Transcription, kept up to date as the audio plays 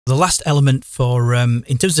The last element for,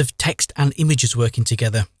 in terms of text and images working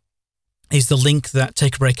together, is the link that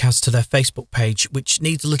Take a Break has to their Facebook page, which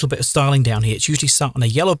needs a little bit of styling down here. It's usually set on a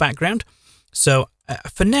yellow background. So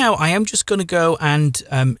for now, I am just going to go and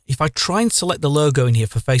if I try and select the logo in here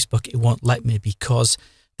for Facebook, it won't let me because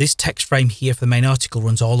this text frame here for the main article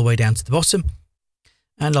runs all the way down to the bottom.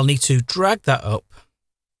 And I'll need to drag that up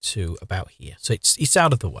to about here. So it's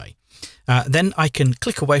out of the way. Then I can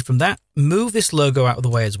click away from that, move this logo out of the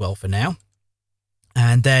way as well for now.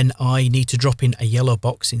 And then I need to drop in a yellow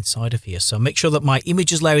box inside of here. So make sure that my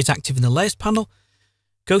images layer is active in the layers panel.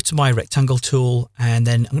 Go to my rectangle tool, and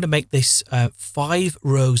then I'm going to make this 5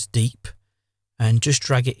 rows deep and just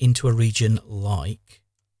drag it into a region like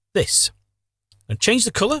this. I'm going to change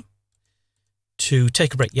the color to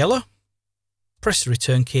Take a Break Yellow, press the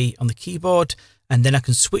return key on the keyboard, and then I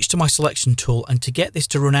can switch to my selection tool. And to get this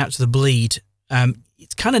to run out to the bleed,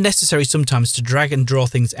 it's kind of necessary sometimes to drag and draw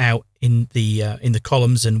things out in the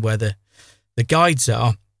columns and where the guides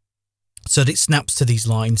are, so that it snaps to these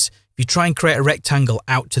lines. If you try and create a rectangle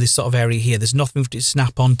out to this sort of area here, there's nothing for it to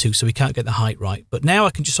snap onto, so we can't get the height right. But now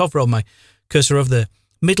I can just hover on my cursor over the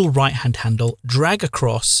middle right-hand handle, drag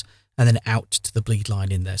across, and then out to the bleed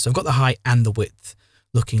line in there. So I've got the height and the width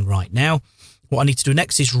looking right now. What I need to do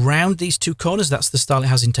next is round these 2 corners. That's the style it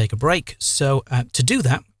has in Take a Break. So to do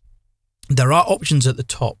that, there are options at the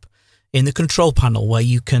top in the control panel where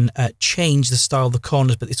you can change the style of the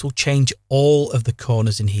corners, but this will change all of the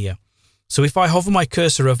corners in here. So if I hover my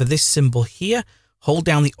cursor over this symbol here, hold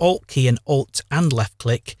down the Alt key and Alt and left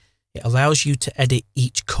click, it allows you to edit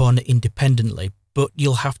each corner independently, but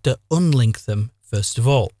you'll have to unlink them first of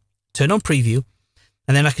all. Turn on preview,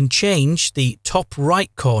 and then I can change the top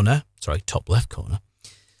left corner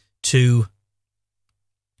to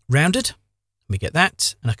rounded. Let me get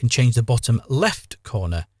that. And I can change the bottom left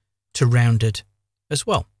corner to rounded as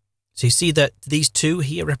well. So you see that these 2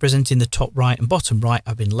 here representing the top right and bottom right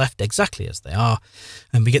have been left exactly as they are.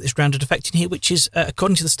 And we get this rounded effect in here, which is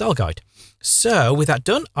according to the style guide. So with that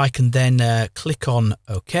done, I can then click on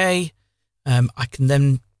OK. I can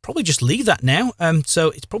then probably just leave that now. So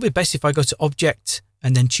it's probably best if I go to Object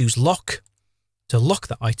and then choose Lock to lock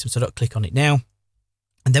that item, so I don't click on it now.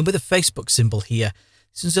 And then with the Facebook symbol here,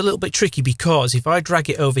 this is a little bit tricky because if I drag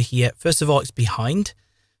it over here, first of all, it's behind.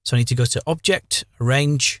 So I need to go to Object,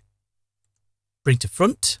 Arrange, bring to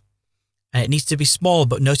front, and it needs to be small,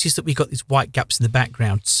 but notice that we've got these white gaps in the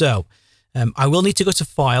background. So I will need to go to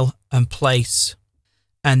File and Place,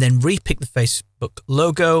 and then repick the Facebook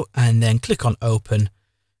logo, and then click on Open.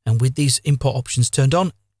 And with these import options turned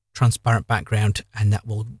on, transparent background, and that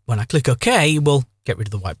will, when I click OK, will get rid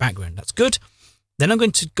of the white background. That's good. Then I'm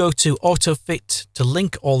going to go to Auto Fit to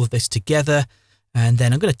link all of this together. And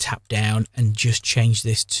then I'm going to tap down and just change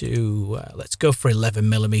this to, let's go for 11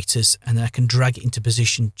 millimeters. And then I can drag it into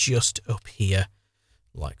position just up here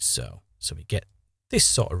like so. So we get this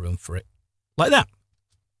sort of room for it like that.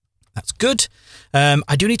 That's good.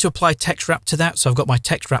 I do need to apply text wrap to that. So I've got my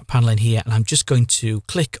text wrap panel in here, and I'm just going to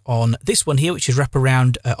click on this one here, which is wrap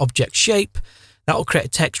around object shape. That will create a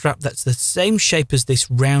text wrap that's the same shape as this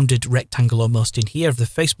rounded rectangle almost in here of the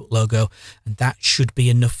Facebook logo, and that should be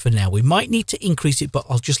enough for now. We might need to increase it, but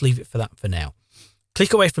I'll just leave it for that for now.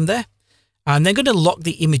 Click away from there. I'm then going to lock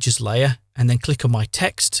the images layer and then click on my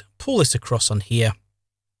text, pull this across on here.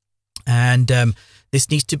 And this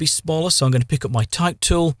needs to be smaller, so I'm going to pick up my type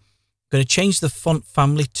tool. I'm going to change the font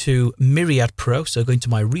family to Myriad Pro, so going to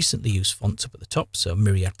my recently used fonts up at the top, so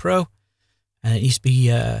Myriad Pro. And it needs to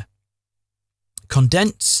be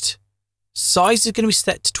condensed. Size is going to be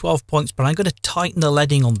set to 12 points, but I'm going to tighten the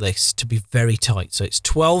leading on this to be very tight. So it's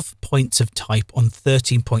 12 points of type on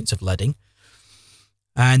 13 points of leading.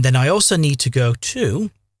 And then I also need to go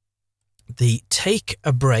to the Take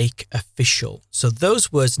a Break official. So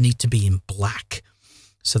those words need to be in black.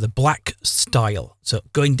 So the black style. So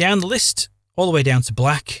going down the list, all the way down to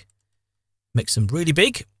black, makes them really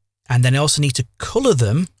big. And then I also need to color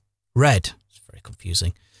them red. It's very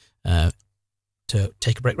confusing. To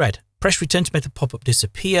Take a Break red. Press return to make the pop-up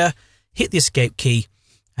disappear, hit the escape key,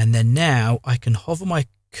 and then now I can hover my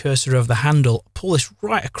cursor over the handle, pull this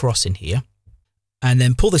right across in here, and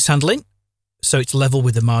then pull this handle in so it's level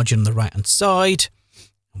with the margin on the right-hand side.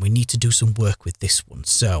 And we need to do some work with this one.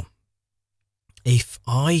 So if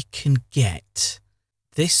I can get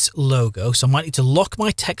this logo, so I might need to lock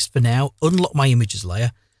my text for now, unlock my images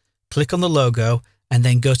layer, click on the logo, and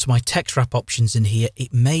then go to my text wrap options in here.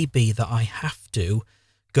 It may be that I have to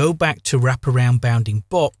go back to wraparound bounding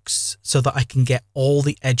box so that I can get all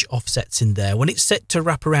the edge offsets in there. When it's set to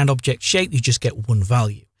wraparound object shape, you just get one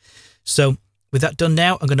value. So with that done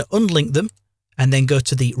now, I'm going to unlink them and then go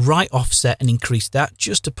to the right offset and increase that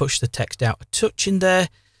just to push the text out a touch in there,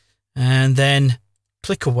 and then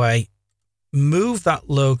click away, move that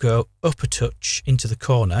logo up a touch into the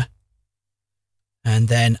corner, and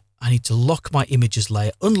then I need to lock my images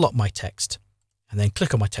layer, unlock my text, and then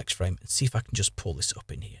click on my text frame and see if I can just pull this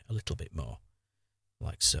up in here a little bit more,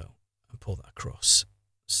 like so, and pull that across.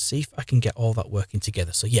 See if I can get all that working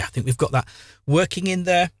together. So yeah, I think we've got that working in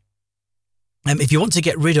there. If you want to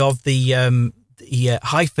get rid of the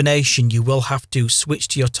hyphenation, you will have to switch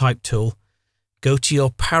to your type tool, go to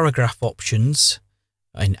your paragraph options.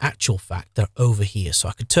 In actual fact, they're over here. So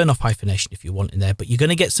I could turn off hyphenation if you want in there, but you're going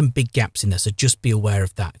to get some big gaps in there. So just be aware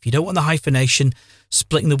of that. If you don't want the hyphenation,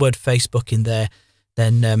 splitting the word Facebook in there,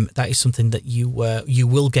 then that is something that you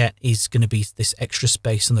will get, is going to be this extra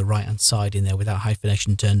space on the right-hand side in there without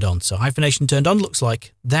hyphenation turned on. So hyphenation turned on looks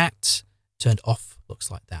like that, turned off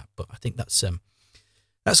looks like that. But I think that's going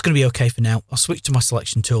to be okay for now. I'll switch to my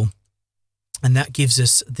selection tool. And that gives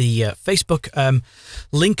us the Facebook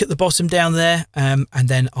link at the bottom down there. And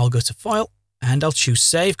then I'll go to File and I'll choose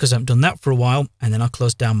Save because I haven't done that for a while. And then I'll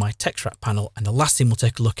close down my text wrap panel. And the last thing we'll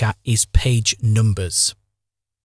take a look at is page numbers.